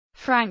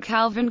Frank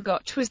Alvin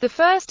Gotch was the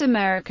first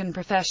American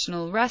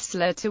professional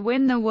wrestler to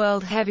win the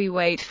World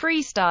Heavyweight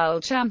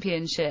Freestyle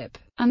Championship,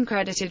 and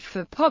credited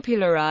for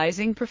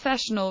popularizing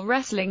professional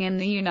wrestling in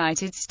the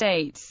United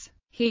States.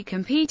 He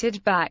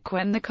competed back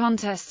when the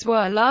contests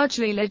were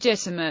largely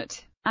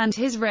legitimate, and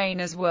his reign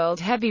as World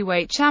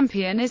Heavyweight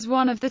Champion is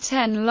one of the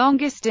 10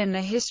 longest in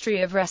the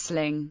history of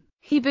wrestling.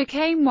 He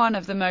became one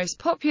of the most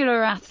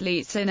popular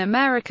athletes in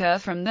America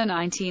from the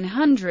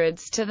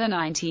 1900s to the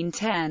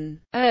 1910s.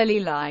 Early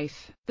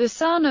life. The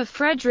son of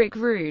Frederick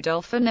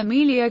Rudolph and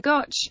Amelia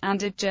Gotch,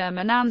 and of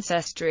German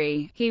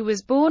ancestry, he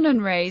was born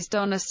and raised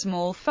on a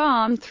small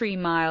farm 3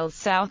 miles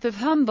south of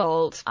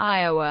Humboldt,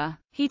 Iowa.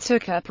 He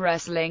took up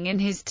wrestling in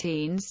his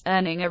teens,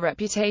 earning a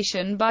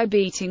reputation by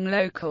beating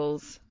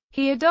locals.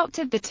 He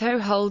adopted the toe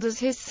hold as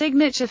his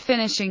signature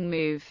finishing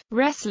move.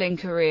 Wrestling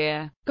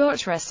career.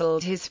 Gotch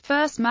wrestled his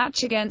first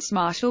match against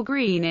Marshall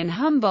Green in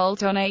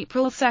Humboldt on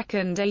April 2,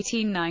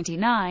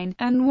 1899,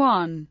 and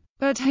won.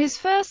 But his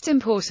first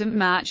important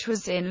match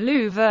was in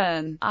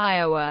Luverne,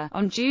 Iowa,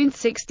 on June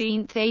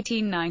 16,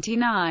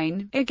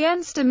 1899,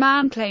 against a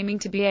man claiming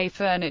to be a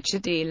furniture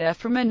dealer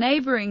from a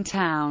neighboring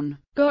town.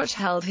 Gotch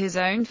held his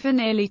own for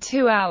nearly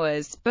 2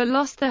 hours, but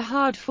lost the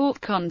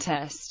hard-fought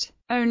contest.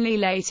 Only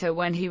later,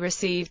 when he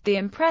received the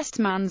impressed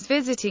man's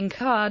visiting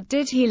card,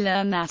 did he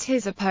learn that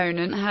his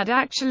opponent had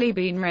actually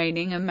been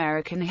reigning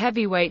American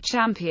heavyweight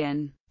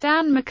champion,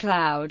 Dan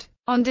McLeod.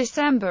 On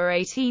December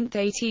 18,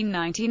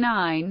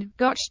 1899,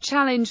 Gotch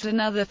challenged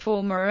another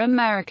former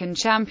American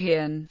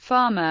champion,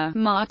 farmer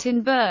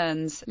Martin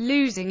Burns,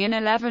 losing in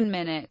 11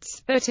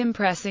 minutes, but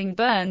impressing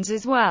Burns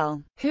as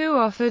well, who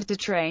offered to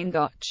train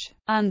Gotch.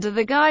 Under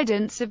the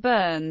guidance of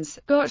Burns,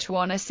 Gotch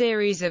won a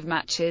series of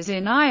matches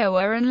in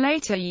Iowa and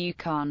later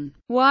Yukon.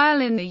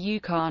 While in the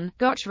Yukon,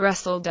 Gotch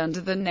wrestled under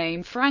the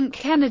name Frank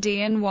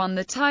Kennedy and won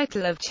the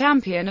title of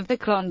Champion of the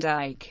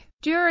Klondike.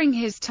 During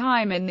his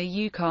time in the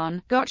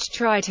Yukon, Gotch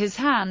tried his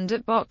hand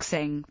at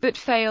boxing, but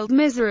failed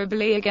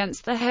miserably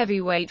against the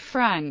heavyweight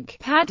Frank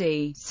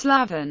 "Paddy"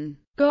 Slavin.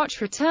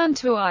 Gotch returned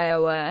to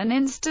Iowa and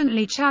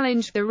instantly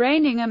challenged the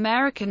reigning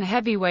American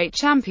heavyweight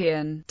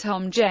champion,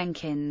 Tom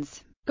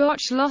Jenkins.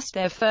 Gotch lost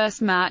their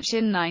first match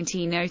in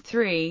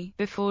 1903,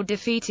 before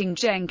defeating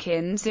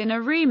Jenkins in a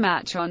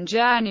rematch on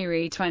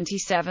January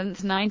 27,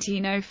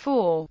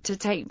 1904, to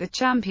take the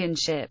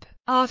championship.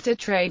 After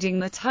trading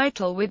the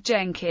title with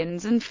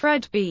Jenkins and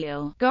Fred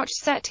Beal, Gotch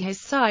set his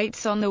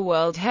sights on the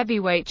World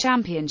Heavyweight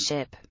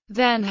Championship,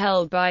 then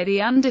held by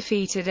the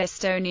undefeated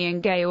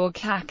Estonian Georg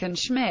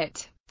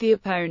Hackenschmidt. The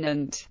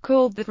opponent,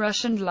 called the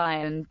Russian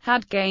Lion,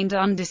 had gained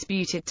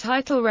undisputed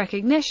title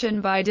recognition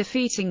by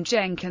defeating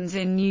Jenkins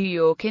in New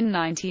York in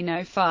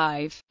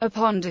 1905.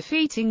 Upon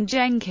defeating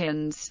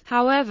Jenkins,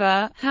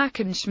 however,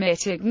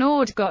 Hackenschmidt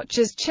ignored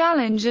Gotch's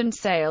challenge and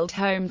sailed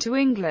home to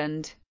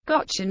England.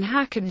 Gotch and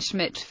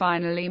Hackenschmidt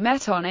finally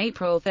met on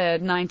April 3,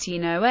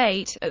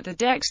 1908, at the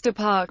Dexter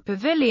Park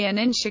Pavilion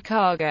in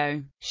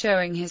Chicago.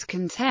 Showing his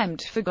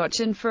contempt for Gotch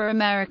and for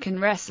American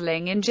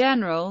wrestling in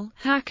general,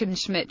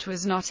 Hackenschmidt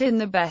was not in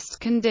the best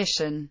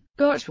condition.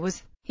 Gotch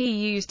was. He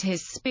used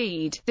his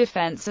speed,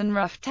 defense and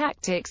rough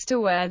tactics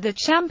to wear the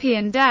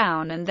champion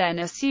down and then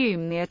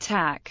assume the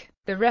attack.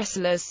 The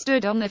wrestlers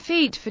stood on their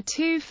feet for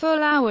 2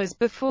 full hours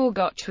before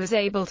Gotch was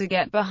able to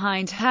get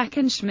behind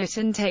Hackenschmidt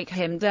and take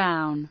him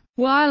down.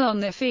 While on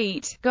their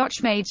feet,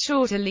 Gotch made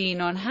sure to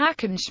lean on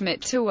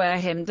Hackenschmidt to wear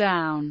him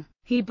down.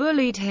 He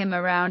bullied him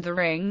around the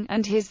ring,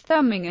 and his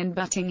thumbing and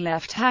butting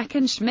left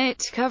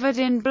Hackenschmidt covered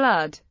in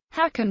blood.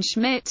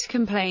 Hackenschmidt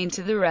complained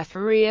to the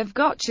referee of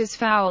Gotch's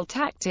foul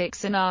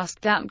tactics and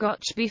asked that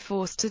Gotch be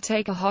forced to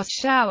take a hot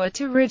shower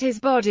to rid his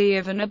body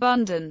of an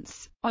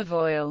abundance of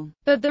oil.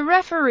 But the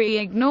referee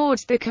ignored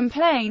the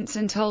complaints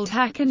and told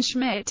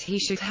Hackenschmidt he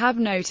should have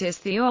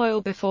noticed the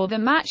oil before the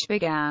match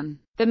began.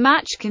 The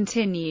match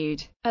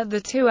continued. At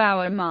the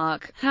 2-hour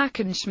mark,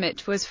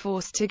 Hackenschmidt was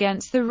forced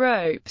against the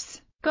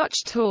ropes.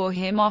 Gotch tore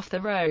him off the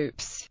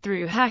ropes,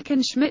 threw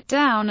Hackenschmidt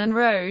down and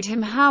rode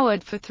him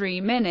Howard for 3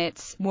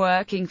 minutes,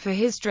 working for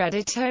his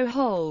dreaded toe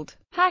hold.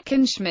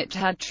 Hackenschmidt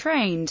had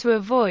trained to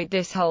avoid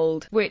this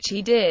hold, which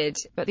he did,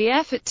 but the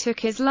effort took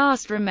his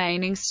last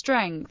remaining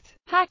strength.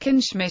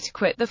 Hackenschmidt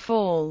quit the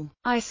fall.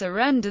 "I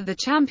surrender the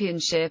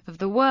championship of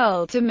the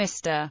world to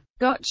Mr.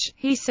 Gotch,"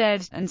 he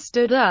said, and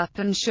stood up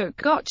and shook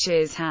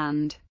Gotch's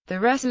hand. The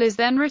wrestlers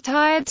then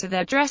retired to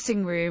their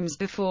dressing rooms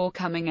before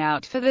coming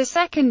out for the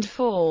second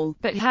fall,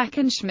 but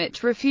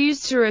Hackenschmidt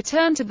refused to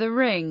return to the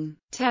ring,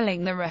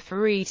 telling the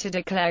referee to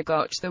declare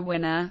Gotch the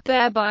winner,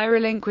 thereby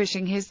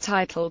relinquishing his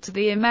title to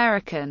the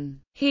American.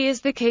 "He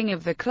is the king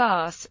of the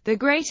class, the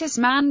greatest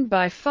man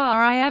by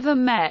far I ever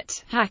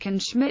met,"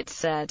 Hackenschmidt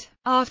said.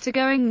 "After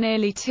going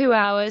nearly 2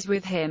 hours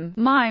with him,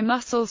 my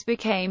muscles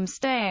became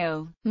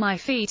stale. My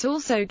feet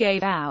also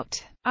gave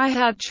out. I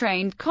had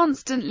trained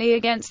constantly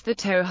against the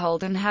toe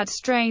hold and had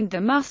strained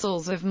the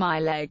muscles of my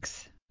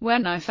legs.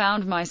 When I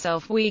found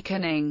myself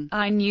weakening,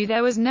 I knew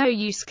there was no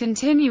use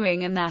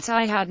continuing and that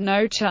I had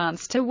no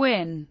chance to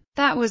win.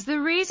 That was the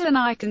reason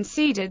I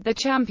conceded the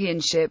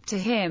championship to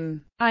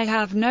him. I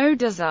have no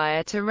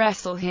desire to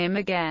wrestle him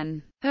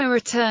again. A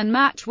return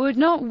match would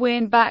not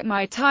win back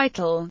my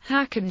title."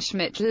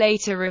 Hackenschmidt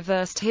later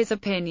reversed his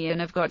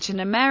opinion of Gotch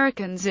and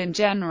Americans in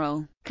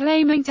general,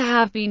 claiming to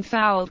have been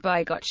fouled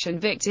by Gotch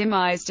and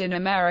victimized in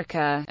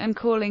America, and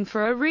calling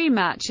for a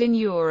rematch in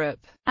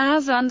Europe.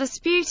 As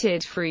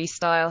undisputed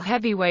freestyle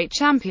heavyweight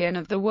champion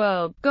of the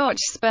world, Gotch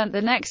spent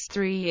the next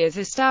 3 years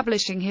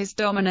establishing his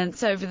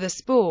dominance over the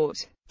sport,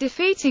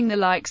 defeating the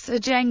likes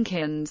of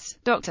Jenkins,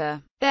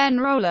 Dr. Ben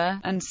Roller,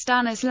 and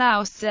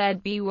Stanislaus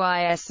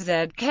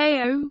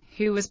Zbyszko,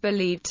 who was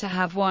believed to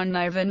have won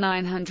over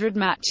 900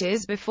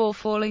 matches before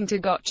falling to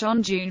Gotch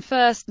on June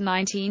 1,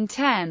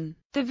 1910.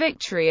 The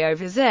victory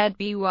over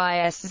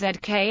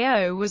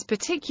Zbyszko was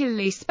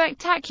particularly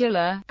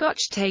spectacular,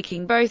 Gotch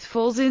taking both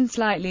falls in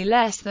slightly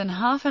less than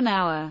half an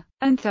hour,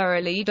 and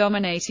thoroughly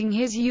dominating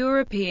his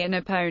European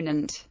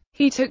opponent.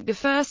 He took the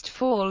first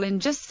fall in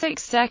just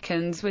 6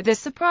 seconds with a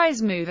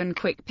surprise move and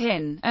quick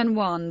pin, and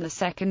won the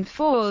second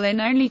fall in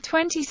only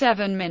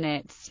 27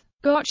 minutes.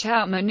 Gotch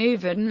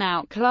outmaneuvered and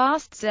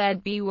outclassed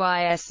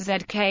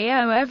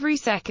Zbyszko every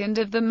second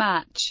of the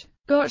match.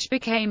 Gotch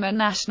became a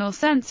national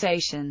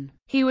sensation.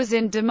 He was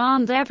in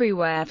demand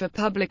everywhere for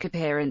public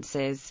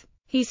appearances.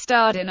 He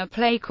starred in a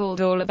play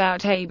called All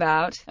About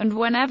About, and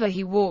whenever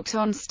he walked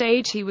on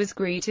stage he was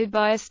greeted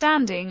by a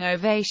standing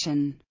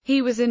ovation.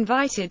 He was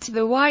invited to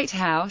the White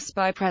House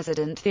by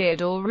President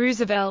Theodore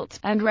Roosevelt,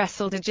 and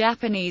wrestled a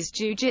Japanese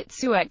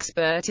jiu-jitsu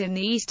expert in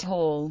the East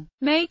Hall,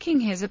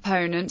 making his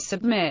opponent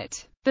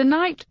submit. The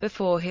night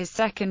before his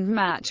second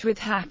match with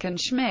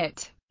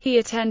Hackenschmidt, he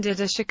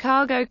attended a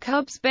Chicago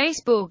Cubs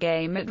baseball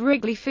game at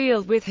Wrigley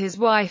Field with his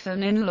wife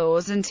and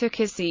in-laws and took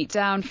his seat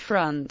down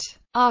front.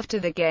 After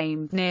the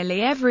game,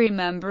 nearly every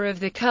member of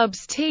the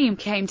Cubs team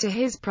came to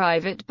his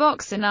private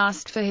box and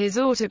asked for his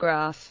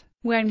autograph.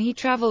 When he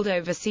traveled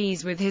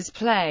overseas with his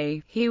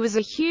play, he was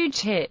a huge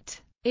hit.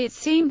 It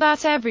seemed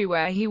that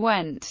everywhere he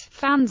went,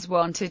 fans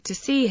wanted to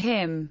see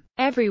him.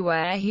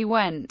 Everywhere he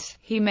went,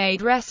 he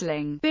made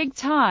wrestling big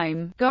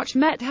time. Gotch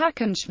met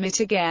Hackenschmidt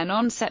again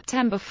on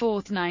September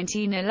 4,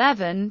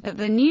 1911, at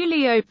the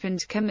newly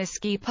opened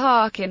Comiskey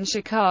Park in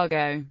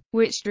Chicago,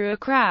 which drew a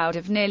crowd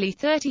of nearly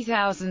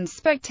 30,000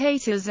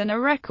 spectators and a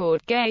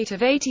record gate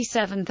of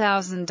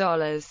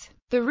 $87,000.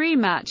 The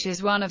rematch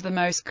is one of the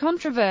most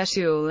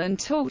controversial and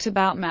talked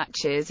about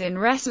matches in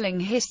wrestling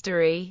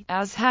history,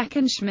 as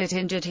Hackenschmidt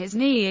injured his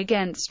knee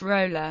against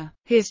Roller,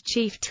 his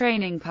chief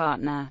training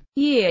partner.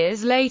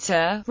 Years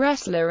later,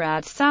 wrestler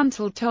Ad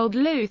Santel told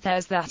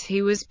Luthers that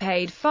he was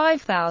paid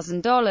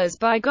 $5,000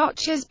 by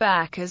Gotch's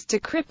backers to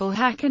cripple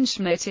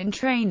Hackenschmidt in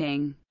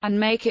training, and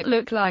make it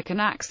look like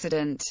an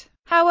accident.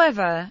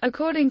 However,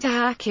 according to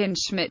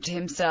Hackenschmidt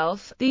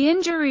himself, the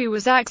injury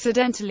was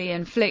accidentally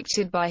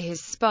inflicted by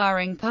his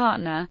sparring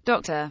partner,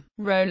 Dr.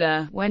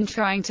 Roller, when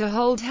trying to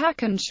hold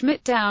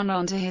Hackenschmidt down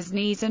onto his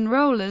knees and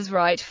Roller's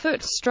right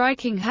foot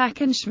striking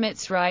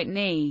Hackenschmidt's right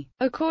knee.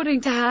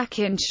 According to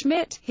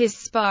Hackenschmidt, his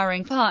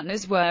sparring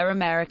partners were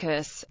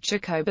Americus,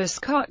 Jacobus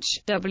Koch,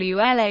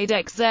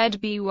 WLADX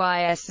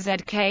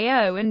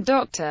Zbyszko and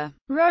Dr.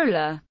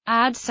 Roller.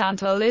 Ad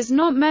Santel is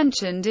not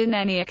mentioned in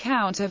any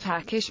account of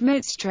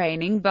Hackenschmidt's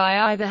training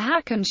by either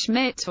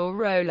Hackenschmidt or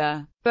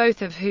Roller,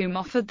 both of whom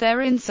offered their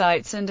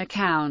insights and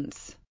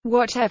accounts.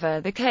 Whatever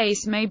the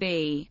case may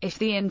be, if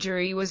the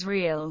injury was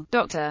real,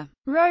 Dr.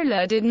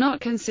 Roller did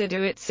not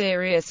consider it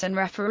serious and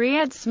referee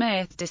Ed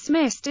Smith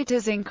dismissed it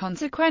as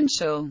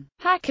inconsequential.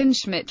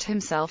 Hackenschmidt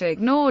himself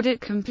ignored it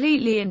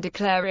completely in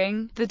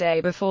declaring, the day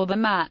before the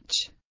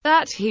match,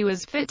 that he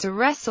was fit to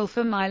wrestle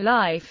for my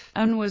life,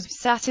 and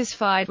was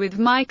satisfied with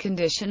my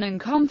condition and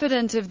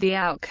confident of the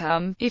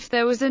outcome. If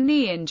there was a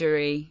knee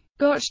injury,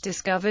 Gotch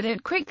discovered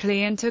it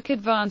quickly and took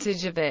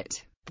advantage of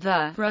it.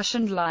 The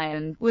Russian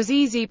Lion was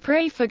easy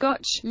prey for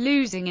Gotch,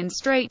 losing in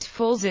straight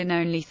falls in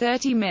only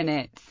 30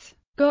 minutes.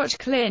 Gotch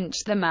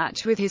clinched the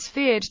match with his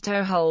feared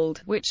toe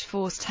hold, which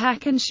forced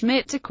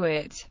Hackenschmidt to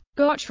quit.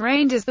 Gotch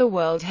reigned as the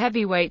world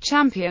heavyweight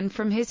champion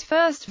from his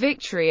first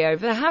victory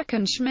over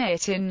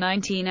Hackenschmidt in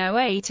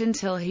 1908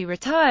 until he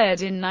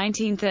retired in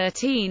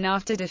 1913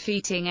 after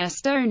defeating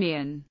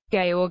Estonian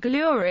Georg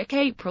Lurik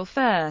April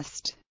 1,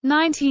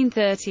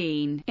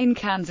 1913, in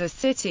Kansas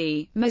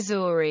City,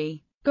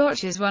 Missouri.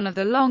 Gotch is one of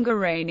the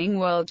longer-reigning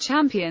world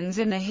champions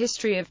in the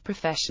history of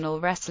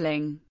professional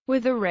wrestling,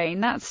 with a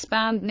reign that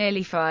spanned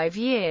nearly 5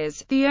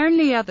 years. The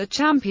only other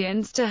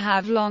champions to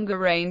have longer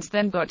reigns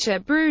than Gotch are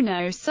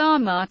Bruno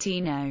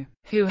Sammartino,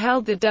 who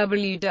held the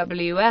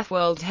WWF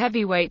World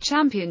Heavyweight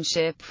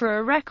Championship for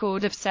a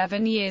record of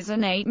 7 years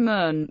and 8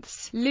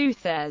 months,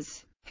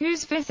 Luthers,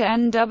 whose fifth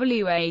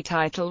NWA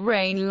title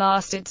reign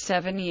lasted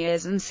 7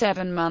 years and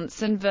 7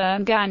 months, and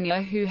Verne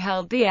Gagne, who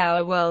held the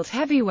Our World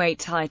Heavyweight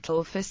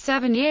title for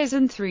 7 years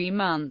and 3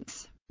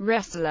 months.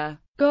 Wrestler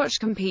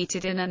Gotch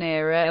competed in an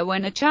era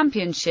when a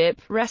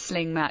championship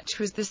wrestling match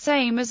was the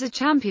same as a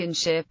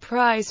championship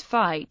prize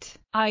fight,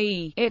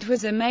 i.e., it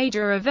was a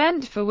major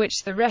event for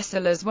which the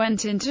wrestlers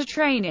went into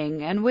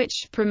training and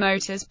which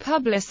promoters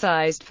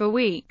publicized for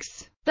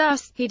weeks.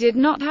 Thus, he did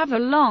not have a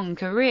long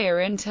career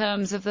in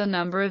terms of the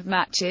number of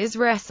matches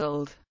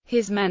wrestled.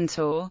 His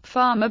mentor,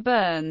 Farmer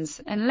Burns,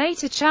 and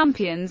later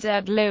champions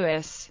Ed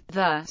Lewis,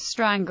 The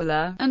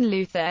Strangler, and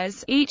Lou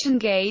Thesz, each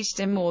engaged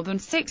in more than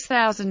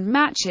 6,000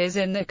 matches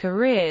in their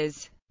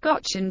careers.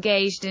 Gotch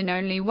engaged in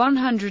only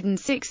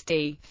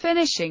 160,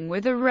 finishing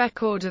with a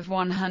record of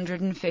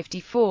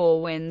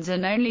 154 wins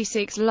and only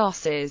 6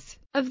 losses.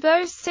 Of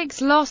those 6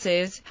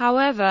 losses,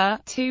 however,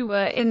 2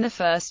 were in the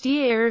first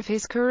year of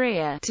his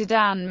career, to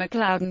Dan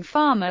McLeod and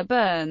Farmer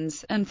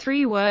Burns, and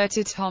 3 were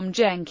to Tom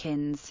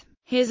Jenkins.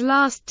 His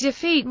last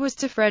defeat was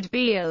to Fred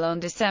Beal on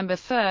December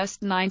 1,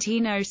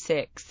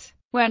 1906,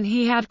 when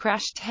he had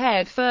crashed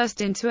head-first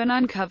into an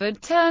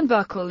uncovered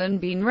turnbuckle and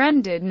been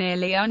rendered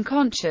nearly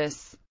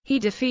unconscious. He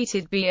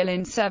defeated Beal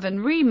in 7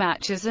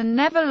 rematches and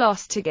never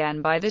lost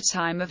again by the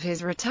time of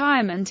his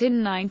retirement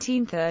in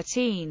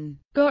 1913.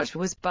 Gotch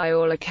was, by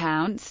all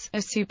accounts,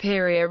 a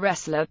superior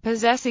wrestler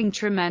possessing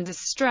tremendous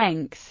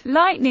strength,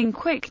 lightning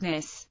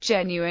quickness,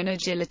 genuine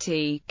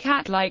agility,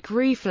 cat-like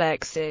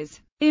reflexes,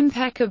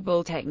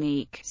 impeccable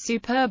technique,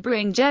 superb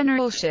ring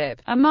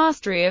generalship, a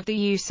mastery of the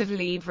use of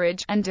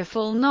leverage, and a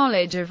full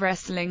knowledge of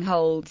wrestling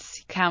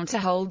holds,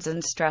 counterholds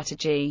and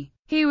strategy.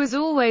 He was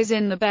always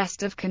in the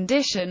best of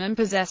condition and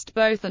possessed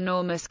both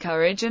enormous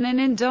courage and an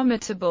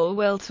indomitable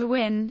will to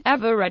win,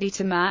 ever ready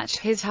to match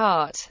his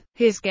heart,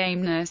 his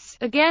gameness,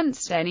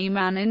 against any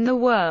man in the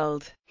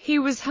world. He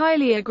was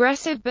highly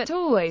aggressive but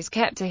always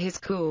kept to his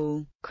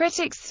cool.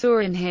 Critics saw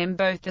in him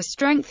both the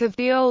strength of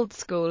the old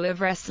school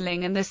of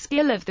wrestling and the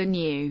skill of the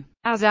new.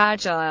 As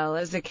agile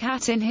as a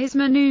cat in his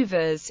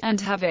maneuvers, and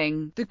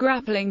having the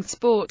grappling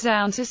sport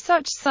down to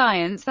such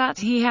science that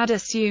he had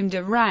assumed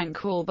a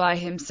rank all by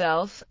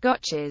himself,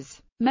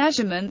 Gotch's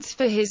measurements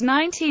for his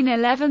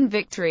 1911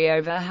 victory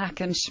over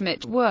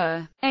Hackenschmidt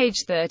were: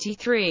 age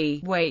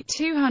 33, weight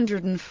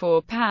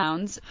 204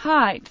 pounds,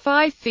 height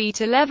 5 feet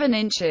 11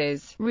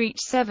 inches, reach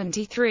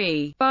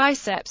 73,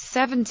 biceps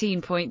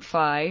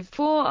 17.5,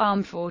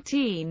 forearm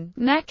 14,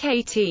 neck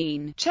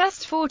 18,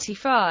 chest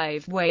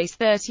 45, waist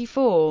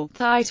 34,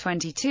 thigh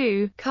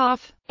 22,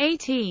 calf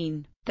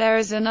 18. There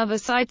is another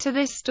side to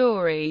this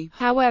story,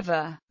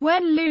 however.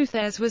 When Lou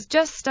Thesz was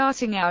just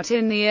starting out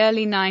in the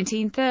early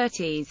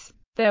 1930s,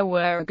 there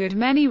were a good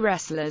many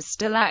wrestlers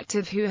still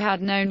active who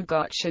had known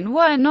Gotch and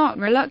were not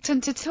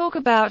reluctant to talk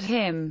about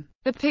him.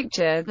 The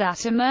picture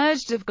that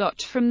emerged of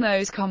Gotch from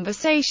those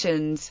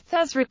conversations,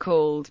 Thesz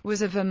recalled,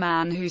 was of a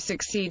man who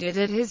succeeded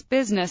at his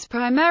business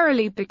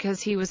primarily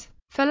because he was,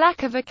 for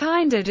lack of a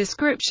kinder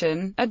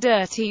description, a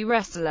dirty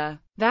wrestler.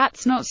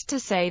 That's not to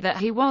say that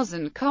he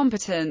wasn't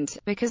competent,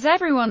 because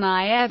everyone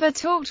I ever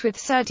talked with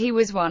said he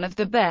was one of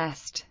the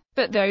best.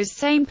 But those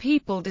same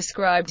people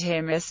described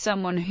him as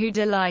someone who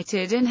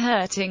delighted in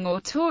hurting or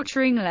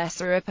torturing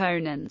lesser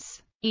opponents,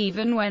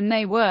 even when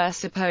they were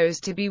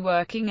supposed to be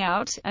working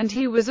out, and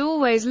he was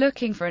always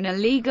looking for an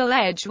illegal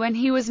edge when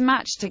he was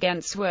matched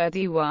against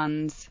worthy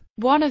ones.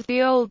 One of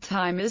the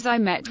old-timers I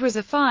met was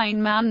a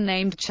fine man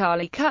named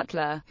Charlie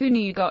Cutler, who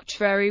knew Gotch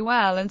very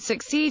well and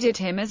succeeded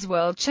him as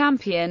world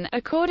champion.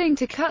 According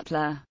to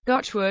Cutler,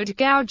 Gotch would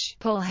gouge,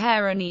 pull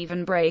hair and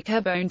even break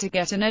a bone to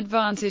get an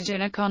advantage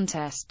in a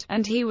contest,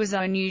 and he was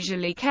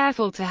unusually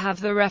careful to have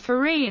the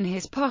referee in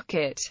his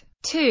pocket,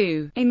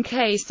 too, in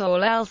case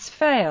all else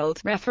failed.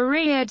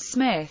 Referee Ed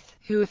Smith,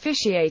 who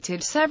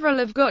officiated several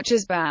of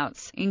Gotch's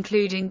bouts,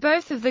 including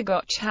both of the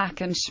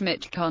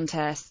Gotch-Hackenschmidt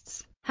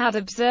contests, had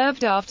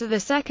observed after the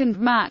second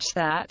match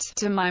that,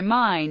 to my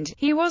mind,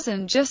 he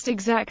wasn't just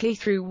exactly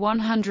through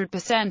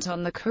 100%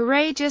 on the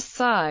courageous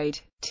side.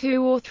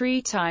 2 or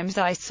 3 times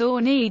I saw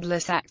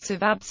needless acts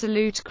of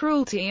absolute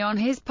cruelty on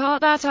his part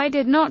that I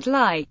did not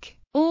like.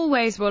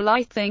 Always will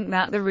I think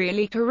that the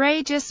really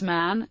courageous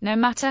man, no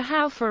matter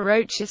how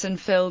ferocious and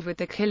filled with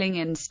the killing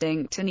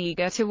instinct and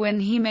eager to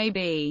win he may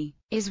be,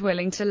 is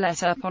willing to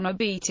let up on a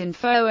beaten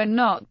foe and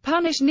not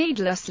punish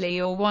needlessly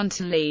or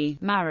wantonly.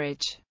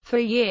 Marriage. For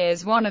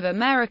years one of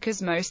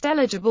America's most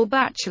eligible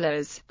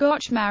bachelors,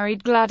 Gotch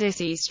married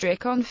Gladys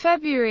Eastrick on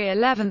February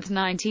 11,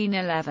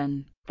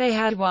 1911. They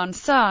had one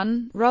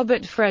son,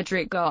 Robert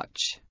Frederick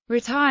Gotch.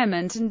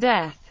 Retirement and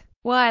death.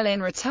 While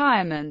in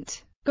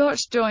retirement,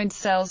 Gotch joined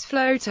Sells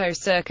Floto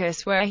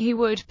Circus, where he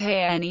would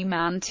pay any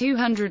man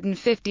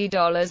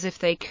 $250 if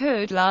they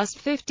could last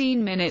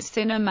 15 minutes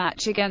in a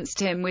match against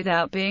him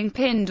without being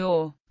pinned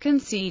or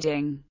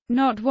conceding.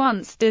 Not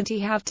once did he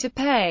have to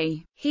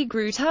pay. He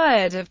grew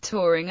tired of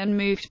touring and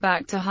moved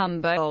back to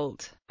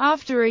Humboldt.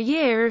 After a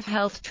year of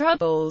health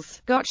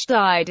troubles, Gotch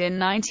died in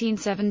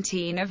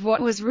 1917 of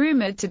what was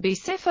rumored to be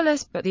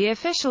syphilis, but the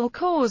official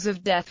cause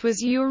of death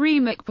was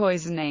uremic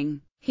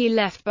poisoning. He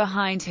left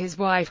behind his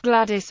wife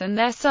Gladys and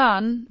their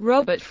son,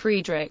 Robert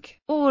Friedrich.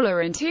 All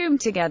are entombed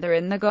together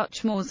in the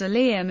Gotch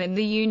Mausoleum in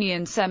the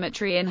Union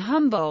Cemetery in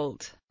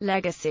Humboldt.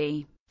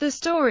 Legacy. The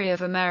story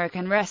of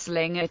American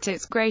wrestling at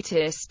its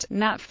greatest,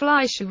 Nat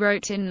Fleischer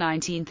wrote in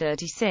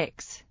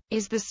 1936,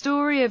 is the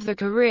story of the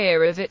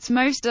career of its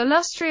most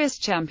illustrious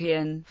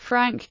champion,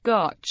 Frank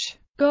Gotch.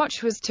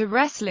 Gotch was to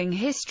wrestling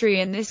history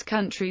in this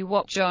country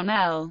what John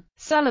L.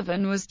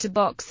 Sullivan was to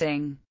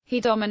boxing.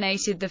 He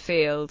dominated the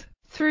field.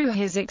 Through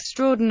his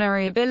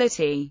extraordinary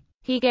ability,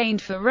 he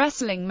gained for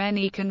wrestling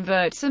many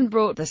converts and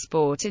brought the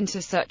sport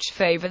into such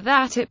favor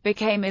that it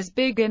became as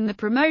big in the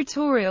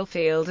promotorial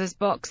field as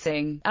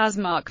boxing, as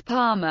Mark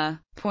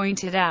Palmer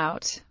pointed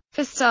out.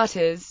 For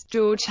starters,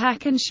 George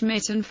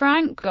Hackenschmidt and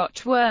Frank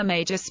Gotch were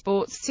major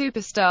sports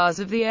superstars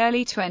of the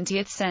early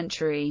 20th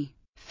century.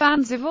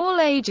 Fans of all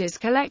ages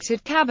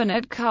collected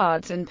cabinet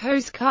cards and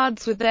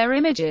postcards with their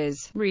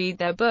images, read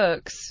their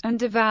books, and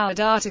devoured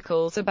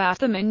articles about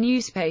them in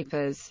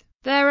newspapers.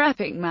 Their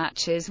epic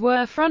matches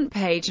were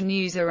front-page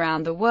news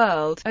around the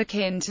world,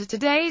 akin to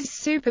today's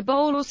Super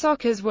Bowl or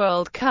soccer's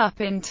World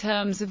Cup in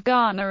terms of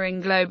garnering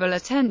global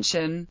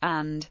attention,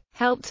 and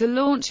helped to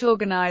launch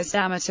organized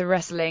amateur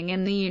wrestling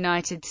in the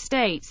United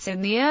States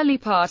in the early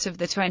part of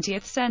the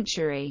 20th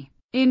century.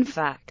 In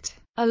fact,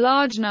 a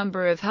large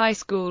number of high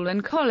school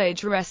and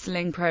college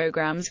wrestling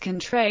programs can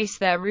trace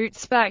their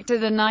roots back to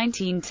the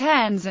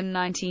 1910s and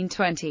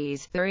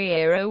 1920s, the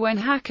era when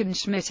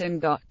Hackenschmidt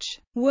and Gotch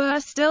were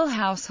still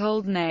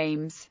household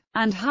names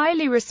and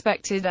highly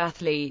respected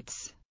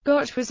athletes.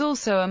 Gotch was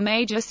also a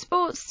major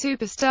sports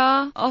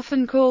superstar,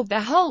 often called the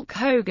Hulk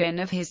Hogan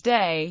of his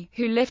day,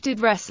 who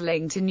lifted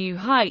wrestling to new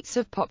heights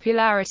of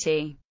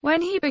popularity.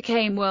 When he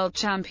became world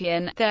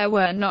champion, there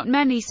were not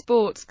many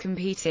sports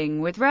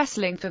competing with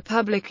wrestling for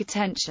public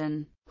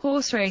attention.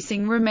 Horse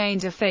racing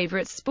remained a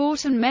favorite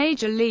sport and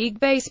Major League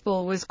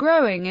Baseball was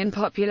growing in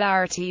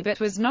popularity but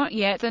was not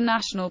yet the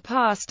national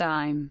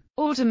pastime.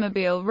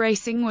 Automobile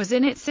racing was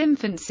in its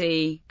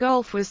infancy,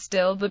 golf was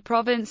still the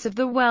province of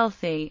the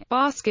wealthy,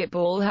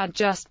 basketball had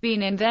just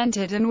been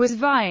invented and was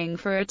vying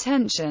for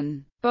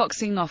attention.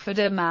 Boxing offered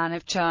a man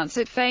of chance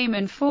at fame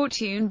and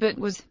fortune but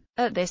was,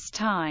 at this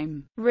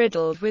time,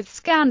 riddled with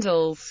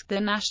scandals.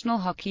 The National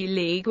Hockey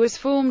League was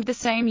formed the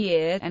same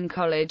year, and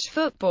college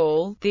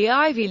football, the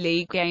Ivy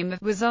League game,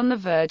 was on the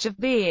verge of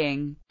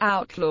being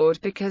outlawed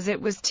because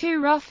it was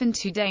too rough and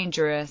too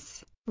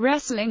dangerous.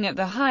 Wrestling at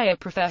the higher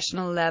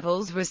professional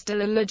levels was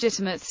still a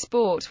legitimate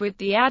sport, with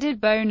the added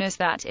bonus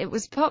that it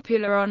was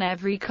popular on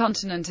every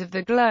continent of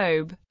the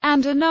globe,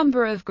 and a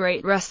number of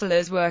great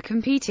wrestlers were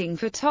competing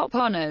for top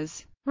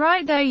honors.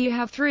 Right there you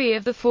have three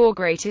of the four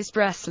greatest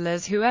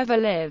wrestlers who ever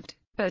lived.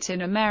 But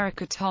in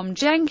America Tom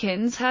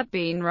Jenkins had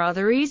been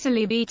rather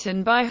easily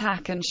beaten by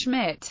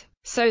Hackenschmidt,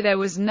 so there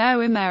was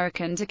no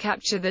American to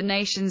capture the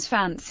nation's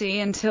fancy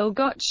until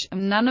Gotch,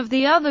 and none of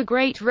the other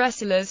great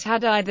wrestlers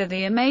had either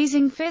the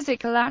amazing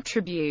physical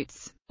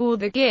attributes, or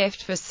the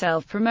gift for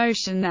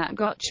self-promotion that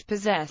Gotch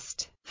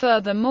possessed.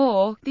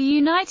 Furthermore, the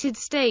United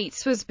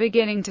States was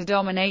beginning to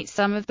dominate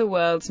some of the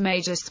world's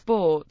major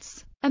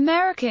sports.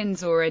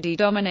 Americans already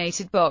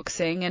dominated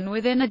boxing and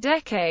within a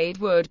decade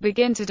would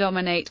begin to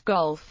dominate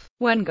golf.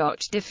 When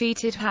Gotch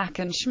defeated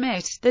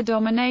Hackenschmidt, the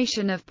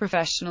domination of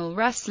professional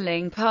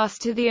wrestling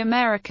passed to the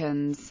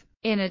Americans.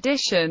 In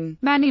addition,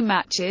 many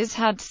matches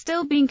had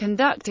still been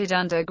conducted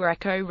under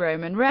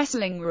Greco-Roman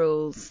wrestling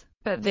rules.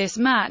 But this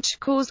match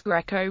caused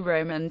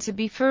Greco-Roman to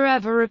be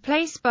forever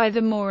replaced by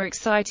the more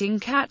exciting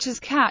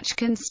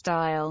catch-as-catch-can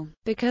style.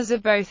 Because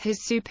of both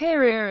his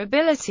superior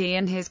ability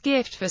and his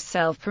gift for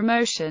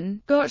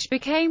self-promotion, Gotch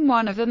became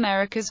one of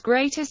America's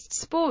greatest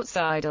sports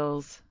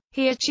idols.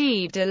 He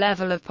achieved a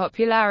level of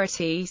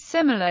popularity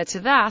similar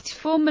to that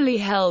formerly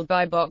held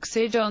by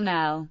boxer John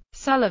L.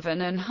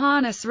 Sullivan and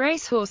harness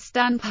racehorse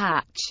Stan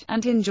Patch,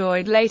 and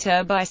enjoyed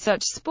later by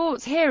such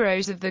sports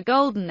heroes of the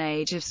golden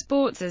age of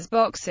sports as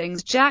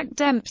boxing's Jack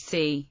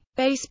Dempsey,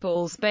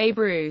 baseball's Babe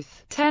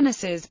Ruth,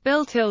 tennis's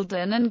Bill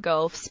Tilden and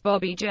golf's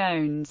Bobby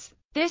Jones.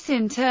 This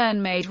in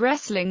turn made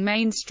wrestling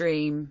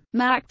mainstream.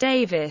 Mac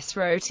Davis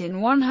wrote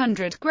in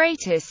 100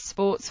 Greatest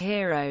Sports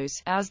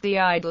Heroes, as the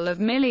idol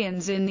of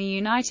millions in the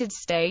United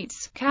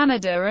States,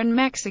 Canada and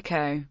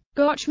Mexico.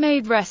 Gotch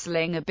made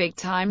wrestling a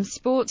big-time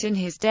sport in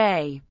his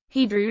day.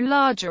 He drew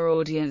larger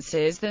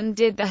audiences than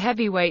did the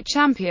heavyweight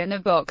champion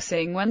of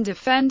boxing when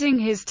defending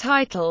his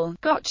title.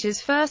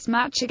 Gotch's first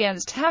match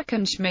against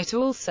Hackenschmidt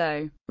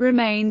also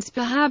remains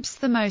perhaps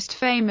the most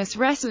famous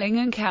wrestling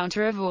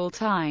encounter of all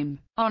time.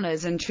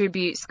 Honors and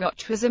tributes.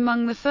 Gotch was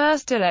among the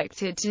first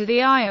elected to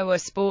the Iowa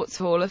Sports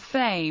Hall of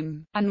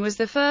Fame, and was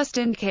the first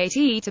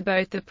inductee to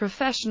both the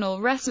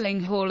Professional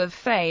Wrestling Hall of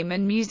Fame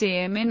and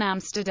Museum in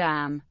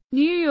Amsterdam,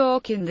 New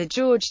York, in the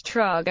George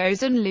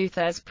Tragos and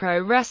Luther's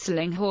Pro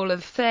Wrestling Hall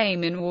of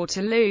Fame in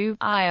Waterloo,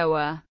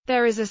 Iowa.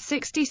 There is a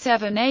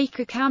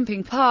 67-acre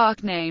camping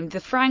park named the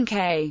Frank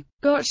A.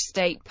 Gotch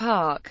State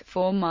Park,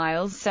 4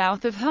 miles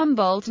south of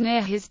Humboldt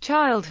near his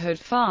childhood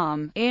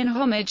farm, in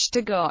homage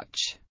to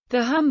Gotch.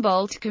 The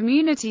Humboldt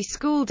Community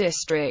School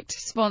District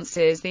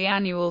sponsors the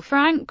annual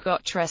Frank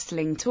Gotch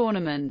Wrestling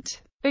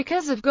Tournament.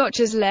 Because of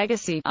Gotch's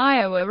legacy,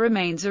 Iowa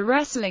remains a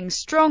wrestling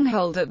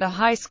stronghold at the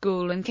high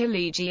school and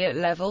collegiate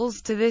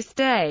levels to this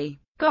day.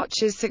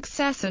 Gotch's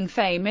success and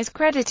fame is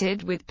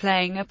credited with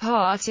playing a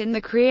part in the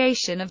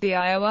creation of the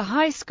Iowa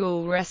High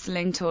School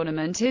Wrestling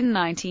Tournament in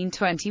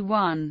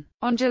 1921.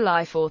 On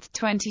July 4,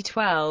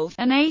 2012,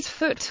 an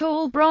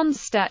 8-foot-tall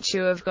bronze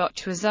statue of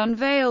Gotch was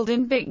unveiled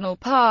in Bicknell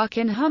Park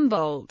in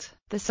Humboldt,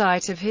 the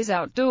site of his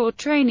outdoor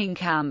training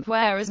camp,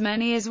 where as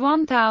many as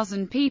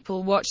 1,000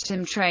 people watched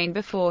him train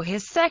before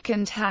his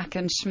second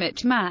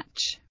Hackenschmidt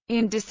match.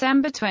 In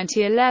December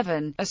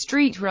 2011, a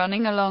street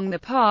running along the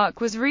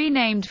park was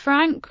renamed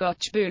Frank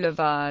Gotch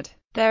Boulevard.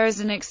 There is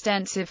an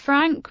extensive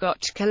Frank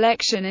Gotch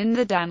collection in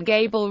the Dan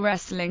Gable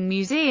Wrestling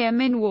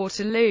Museum in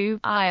Waterloo,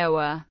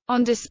 Iowa.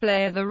 On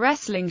display are the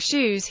wrestling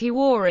shoes he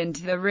wore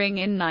into the ring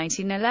in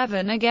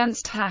 1911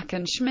 against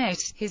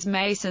Hackenschmidt, his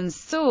mason's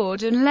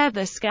sword and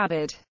leather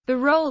scabbard, the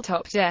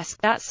roll-top desk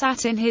that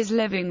sat in his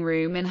living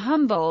room in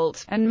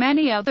Humboldt, and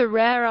many other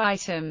rare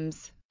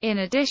items. In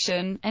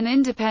addition, an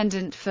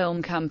independent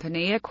film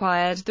company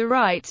acquired the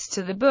rights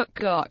to the book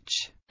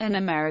Gotch, An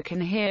American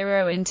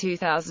Hero in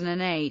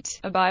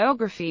 2008, a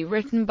biography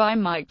written by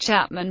Mike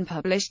Chapman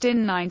published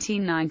in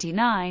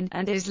 1999,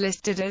 and is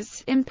listed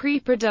as in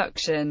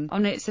pre-production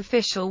on its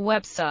official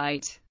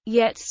website,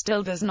 yet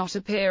still does not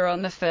appear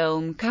on the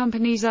film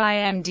company's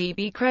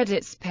IMDb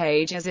credits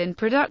page as in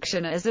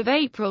production as of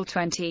April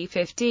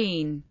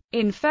 2015.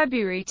 In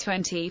February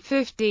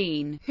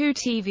 2015, Who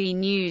TV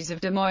News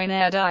of Des Moines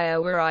aired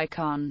Iowa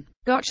Icon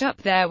Gotch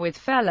up there with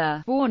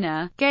Feller,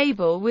 Warner,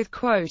 Gable, with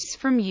quotes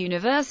from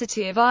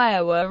University of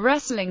Iowa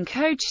wrestling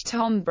coach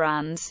Tom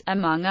Brands,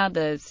 among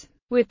others,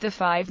 with the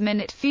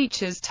 5-minute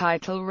features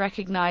title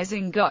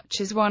recognizing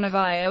Gotch as one of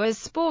Iowa's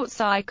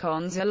sports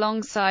icons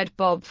alongside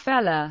Bob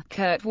Feller,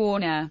 Kurt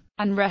Warner,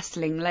 and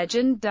wrestling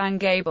legend Dan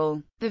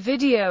Gable. The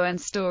video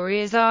and story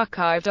is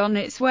archived on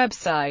its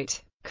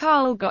website.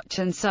 Carl Gotch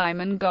and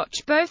Simon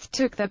Gotch both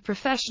took their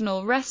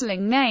professional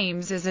wrestling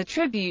names as a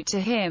tribute to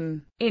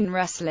him. In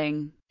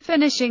wrestling,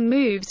 finishing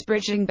moves: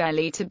 bridging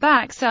belly to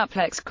back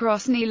suplex,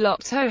 cross knee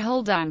lock, toe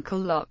hold, ankle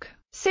lock.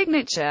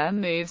 Signature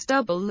moves: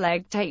 double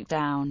leg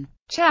takedown.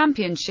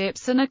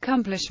 Championships and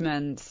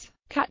accomplishments: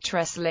 Catch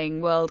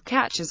Wrestling World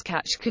Catchers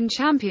Catch Can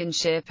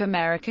Championship,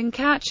 American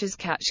Catchers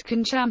Catch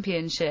Can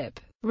Championship,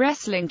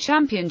 Wrestling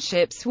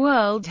Championships,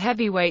 World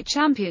Heavyweight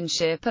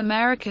Championship,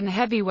 American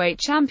Heavyweight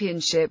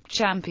Championship,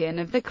 Champion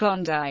of the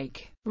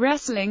Klondike.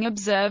 Wrestling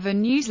Observer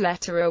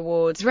Newsletter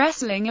Awards,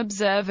 Wrestling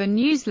Observer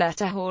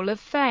Newsletter Hall of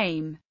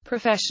Fame,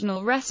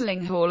 Professional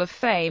Wrestling Hall of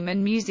Fame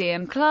and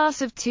Museum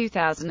Class of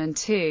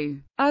 2002.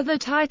 Other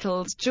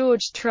titles: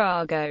 George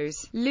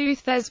Tragos,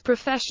 Luther's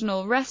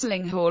Professional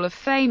Wrestling Hall of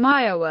Fame,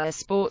 Iowa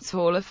Sports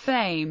Hall of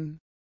Fame.